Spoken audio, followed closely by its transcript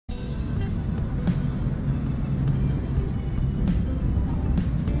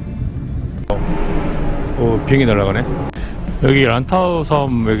비행기 날아가네. 여기 란타우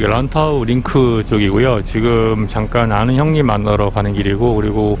섬, 여기 란타우 링크 쪽이고요. 지금 잠깐 아는 형님 만나러 가는 길이고,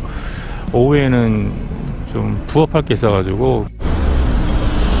 그리고 오후에는 좀 부업할 게 있어가지고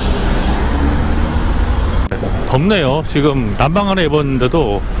덥네요. 지금 난방 하나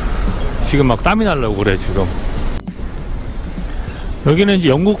입었는데도 지금 막 땀이 나려고 그래. 지금 여기는 이제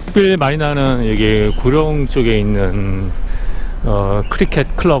영국빌 많이 나는 여기 구룡 쪽에 있는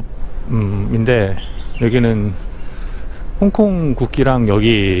크리켓 클럽인데, 여기는 홍콩 국기랑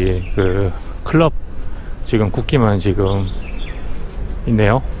여기 그 클럽 지금 국기만 지금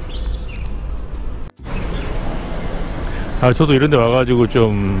있네요. 저도 이런 데 와가지고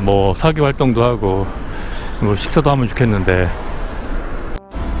좀 뭐 사기 활동도 하고 뭐 식사도 하면 좋겠는데,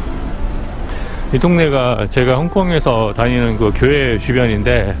 이 동네가 제가 홍콩에서 다니는 그 교회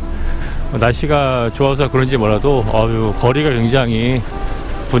주변인데, 날씨가 좋아서 그런지 몰라도 거리가 굉장히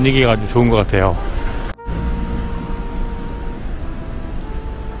분위기가 아주 좋은 것 같아요.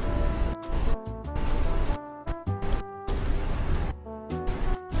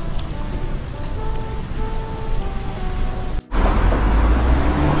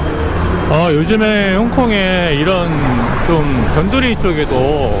 요즘에 홍콩에 이런 좀 변두리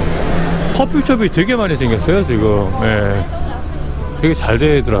쪽에도 커피숍이 되게 많이 생겼어요. 지금 되게 잘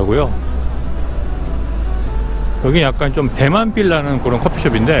되더라고요. 여기 약간 좀 대만빌 나는 그런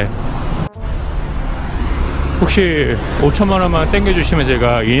커피숍인데, 혹시 5천만원만 땡겨주시면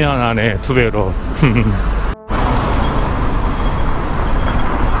제가 2년 안에 2배로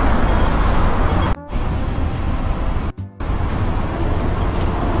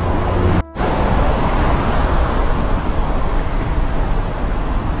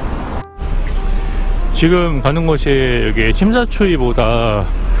지금 가는 곳이 여기 침사추이보다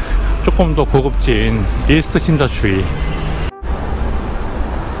조금 더 고급진 이스트 침사추이.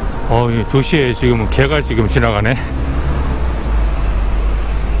 이 도시에 지금 개가 지금 지나가네.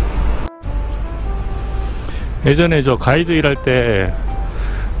 예전에 저 가이드 일할 때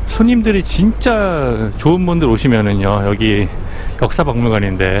손님들이 진짜 좋은 분들 오시면은요, 여기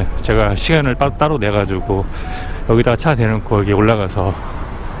역사박물관인데 제가 시간을 따로 내가지고 여기다가 차 대놓고 여기 올라가서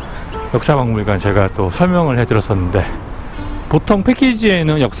역사박물관 제가 또 설명을 해드렸었는데, 보통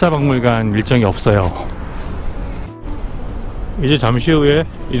패키지에는 역사박물관 일정이 없어요. 이제 잠시 후에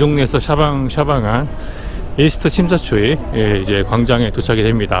이 동네에서 샤방한 이스트 침사추이 이제 광장에 도착이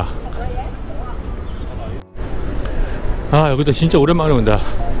됩니다. 여기도 진짜 오랜만에 온다.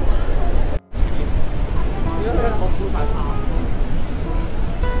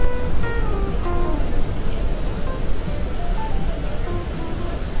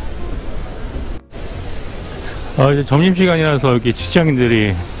 이제 점심시간이라서 여기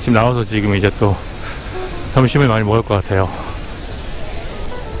직장인들이 지금 나와서 지금 이제 또 점심을 많이 먹을 것 같아요.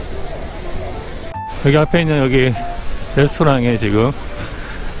 여기 앞에 있는 여기 레스토랑에 지금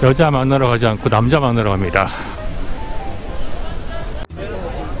여자 만나러 가지 않고 남자 만나러 갑니다.